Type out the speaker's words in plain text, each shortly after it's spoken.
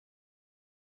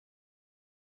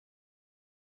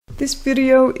This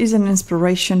video is an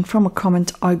inspiration from a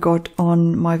comment I got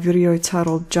on my video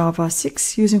titled Java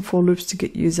 6 using for loops to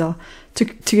get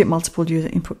multiple user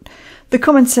input. The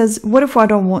comment says, what if I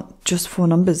don't want just 4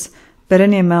 numbers, but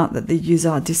any amount that the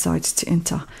user decides to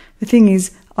enter? The thing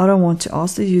is, I don't want to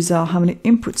ask the user how many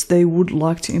inputs they would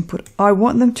like to input. I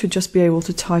want them to just be able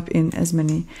to type in as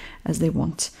many as they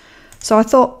want. So I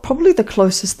thought probably the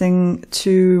closest thing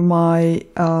to my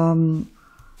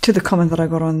to the comment that I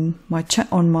got on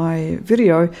my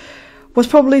video was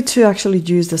probably to actually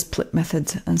use the split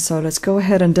method. And so let's go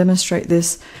ahead and demonstrate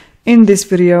this in this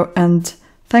video. And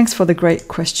thanks for the great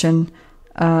question.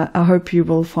 I hope you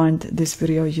will find this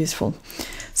video useful.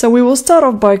 So we will start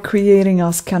off by creating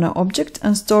our scanner object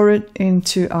and store it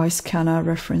into our scanner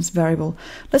reference variable.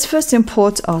 Let's first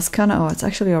import our scanner. Oh, it's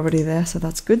actually already there, so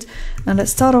that's good. And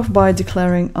let's start off by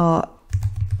declaring our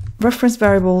reference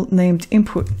variable named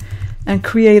input and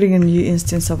creating a new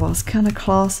instance of our scanner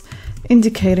class,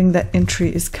 indicating that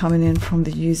entry is coming in from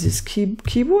the user's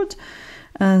keyboard.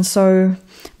 And so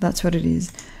that's what it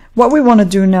is. What we want to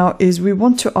do now is we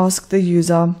want to ask the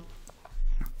user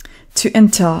to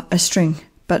enter a string,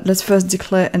 but let's first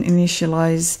declare and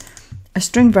initialize a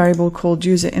string variable called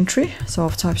user entry, so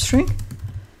of type string,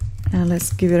 and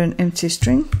let's give it an empty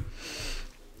string.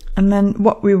 And then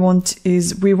what we want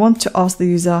is we want to ask the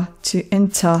user to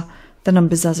enter the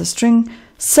numbers as a string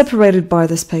separated by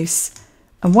the space,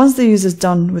 and once the user is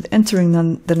done with entering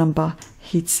the number,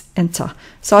 hits enter.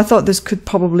 So I thought this could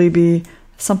probably be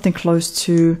something close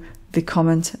to the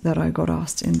comment that I got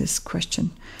asked in this question.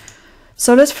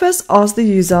 So let's first ask the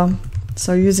user,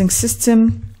 so using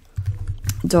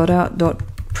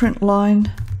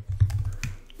system.out.println,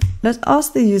 let's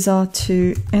ask the user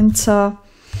to enter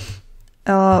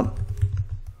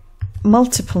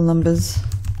multiple numbers.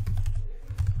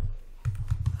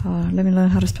 Let me learn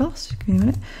how to spell. So give me a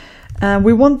minute.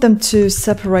 We want them to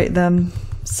separate them,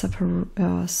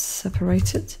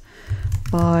 separated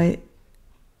by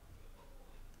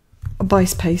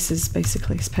spaces,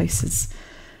 basically spaces.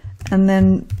 And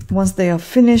then once they are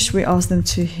finished, we ask them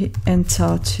to hit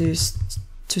enter to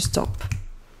stop.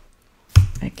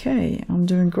 Okay, I'm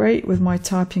doing great with my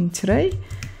typing today.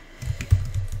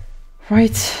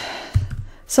 Right.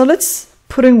 So let's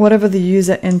put in whatever the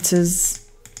user enters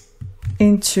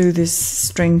into this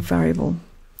string variable.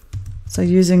 So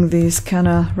using the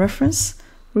scanner reference,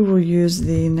 we will use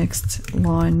the next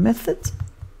line method,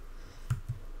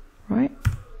 right?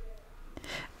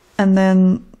 And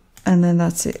then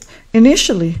that's it.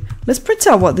 Initially, let's print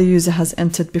out what the user has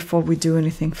entered before we do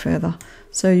anything further.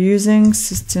 So using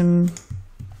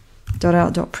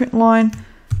system.out.println,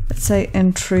 let's say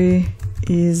entry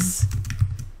is,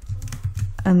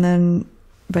 and then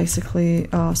basically,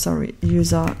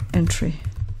 user entry.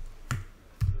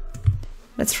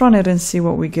 Let's run it and see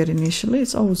what we get initially.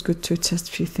 It's always good to test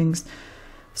a few things.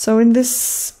 So in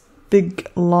this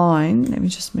big line, let me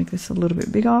just make this a little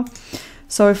bit bigger.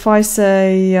 So if I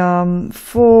say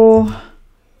 4,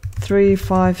 3,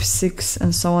 5, 6,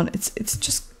 and so on,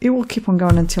 it will keep on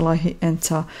going until I hit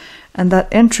enter. And that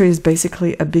entry is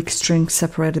basically a big string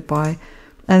separated by,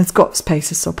 and it's got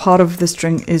spaces, so part of the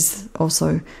string is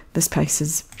also the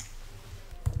spaces.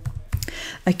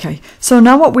 Okay, so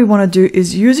now what we want to do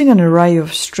is using an array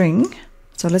of string.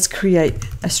 So let's create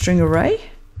a string array,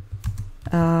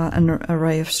 an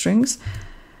array of strings,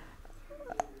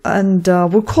 and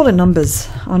we'll call it numbers.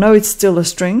 I know it's still a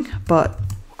string, but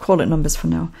we'll call it numbers for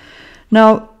now.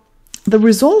 Now, the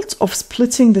result of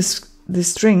splitting this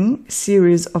string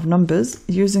series of numbers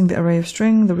using the array of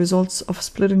string, the results of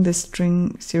splitting this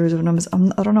string series of numbers, I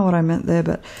don't know what I meant there,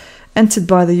 but entered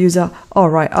by the user, all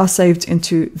right, are saved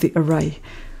into the array.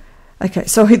 Okay,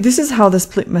 so this is how the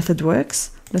split method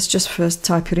works. Let's just first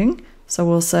type it in. So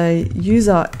we'll say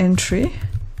user entry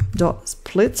dot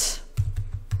split,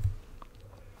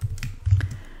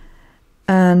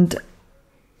 and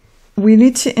we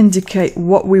need to indicate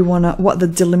what the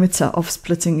delimiter of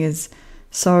splitting is.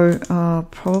 So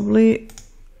probably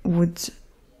would,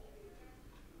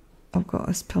 I've got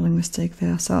a spelling mistake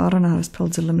there, so I don't know how to spell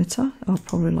delimiter. I'll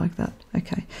probably like that.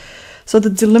 Okay, so the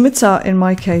delimiter in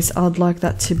my case, I'd like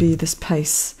that to be the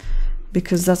space,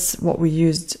 because that's what we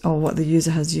used, or what the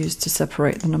user has used to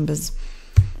separate the numbers.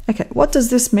 Okay, what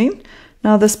does this mean?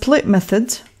 Now the split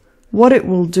method, what it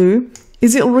will do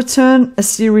is it will return a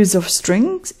series of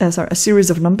strings, a series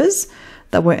of numbers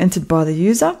that were entered by the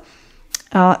user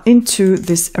into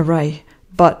this array,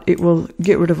 but it will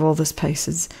get rid of all the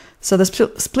spaces. So the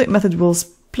split method will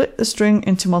split the string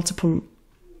into multiple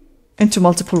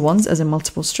ones, as in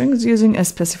multiple strings, using a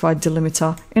specified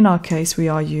delimiter. In our case, we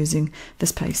are using the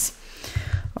space.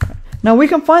 All right. Now we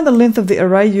can find the length of the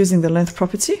array using the length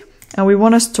property, and we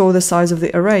want to store the size of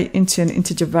the array into an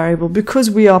integer variable because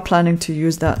we are planning to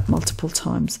use that multiple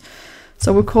times.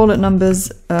 So we'll call it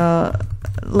numbers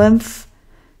length,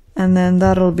 and then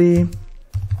that'll be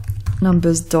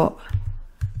numbers dot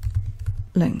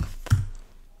length.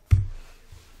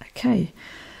 Okay,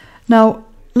 now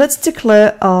let's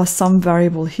declare our sum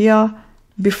variable here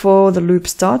before the loop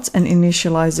starts and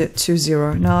initialize it to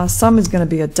 0. Now our sum is going to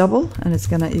be a double and it's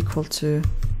going to equal to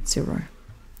 0.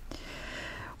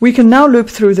 We can now loop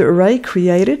through the array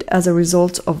created as a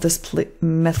result of the split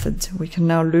method. We can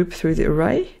now loop through the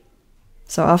array.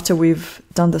 So after we've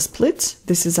done the split,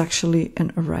 this is actually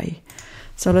an array.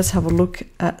 So let's have a look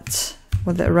at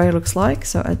what the array looks like.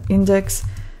 So at index,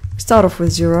 start off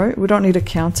with 0. We don't need a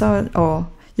counter, or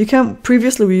you can,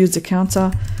 previously we used a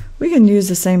counter. We can use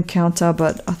the same counter,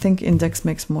 but I think index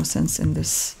makes more sense in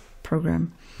this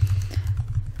program.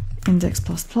 Index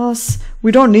plus plus.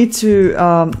 We don't need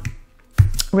to,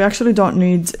 we actually don't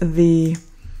need the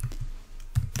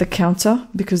counter,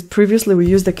 because previously we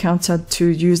used the counter to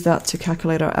use that to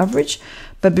calculate our average.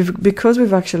 But because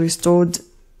we've actually stored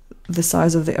the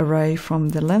size of the array from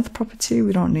the length property,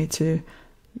 we don't need to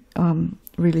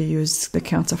really use the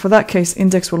counter. For that case,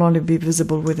 index will only be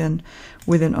visible within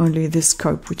only this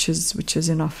scope, which is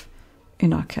enough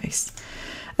in our case.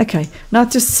 Okay, now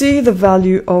to see the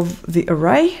value of the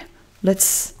array,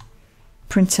 let's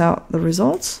print out the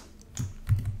results.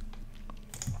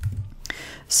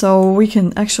 So we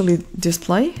can actually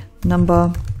display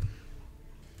number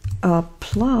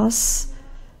plus,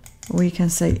 we can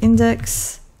say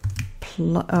index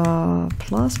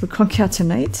plus, we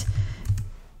concatenate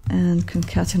and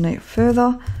concatenate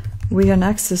further. We can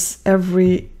access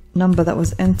every number that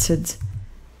was entered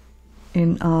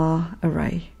in our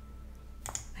array.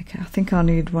 Okay, I think I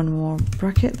need one more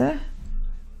bracket there.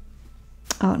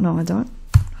 No, I don't.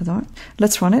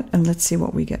 Let's run it and let's see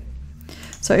what we get.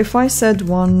 So if I said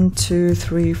 1, 2,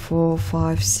 3, 4,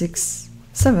 5, 6,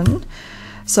 7,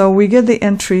 so we get the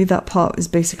entry. That part is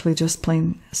basically just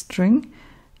plain string,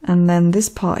 and then this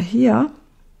part here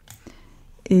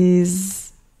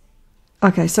is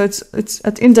okay. So it's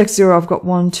at index 0. I've got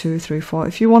 1, 2, 3, 4.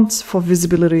 If you want for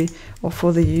visibility or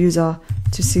for the user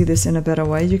to see this in a better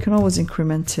way, you can always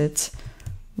increment it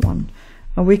 1,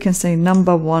 and we can say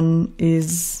number 1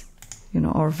 is, you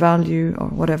know, or value or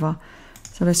whatever.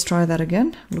 So let's try that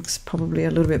again. Looks probably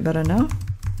a little bit better now.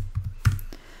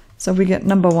 So we get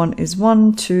number 1 is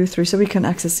 1, 2, 3. So we can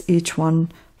access each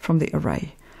one from the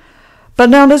array. But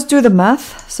now let's do the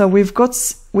math. So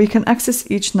we can access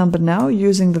each number now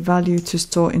using the value to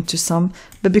store into sum.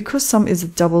 But because sum is a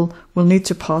double, we'll need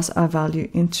to pass our value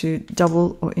into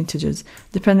double or integers,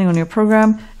 depending on your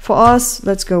program. For us,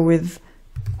 let's go with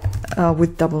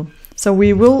double. So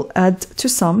we will add to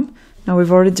sum. Now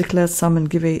we've already declared sum and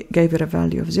gave it a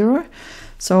value of 0.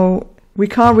 So we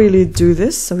can't really do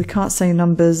this. So we can't say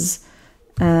numbers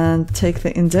and take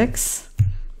the index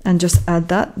and just add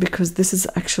that, because this is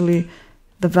actually,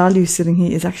 the value sitting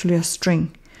here is actually a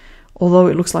string. Although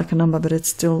it looks like a number, but it's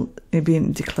still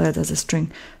being declared as a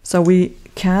string. So we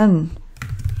can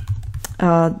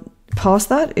pass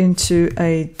that into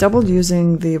a double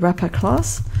using the wrapper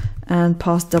class and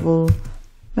pass double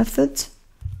method.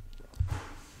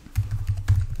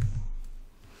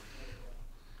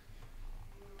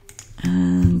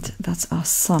 And that's our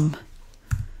sum.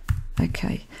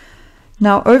 Okay.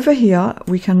 Now over here,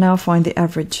 we can now find the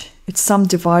average. It's sum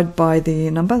divided by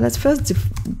the number. Let's first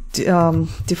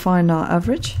define our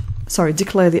average. Sorry,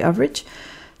 declare the average.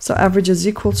 So average is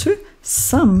equal to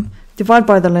sum divided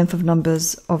by the length of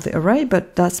numbers of the array,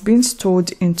 but that's been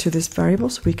stored into this variable,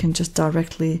 so we can just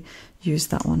directly use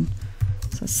that one.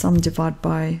 So sum divided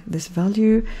by this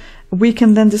value. We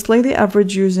can then display the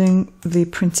average using the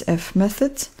printf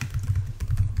method.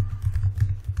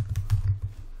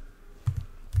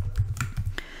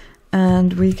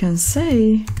 And we can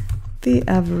say the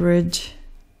average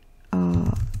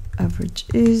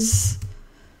is,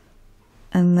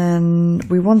 and then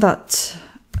we want that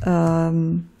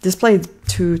displayed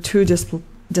to 2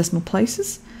 decimal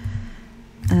places,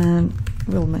 and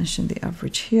we'll mention the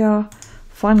average here.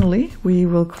 Finally, we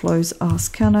will close our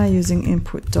scanner using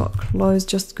input.close,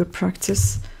 just good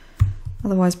practice.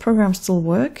 Otherwise, programs still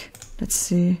work. Let's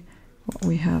see what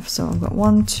we have. So I've got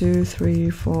 1, 2, 3,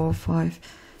 4, 5,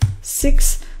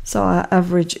 6. So our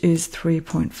average is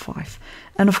 3.5.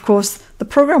 And of course, the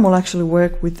program will actually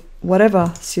work with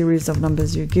whatever series of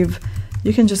numbers you give.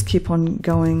 You can just keep on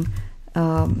going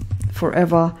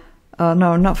forever.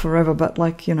 No, not forever, but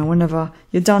like, you know, whenever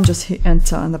you're done, just hit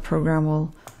enter and the program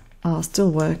will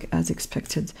still work as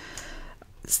expected.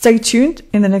 stay tuned.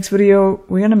 In the next video,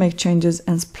 we're going to make changes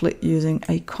and split using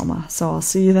a comma. So I'll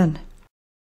see you then.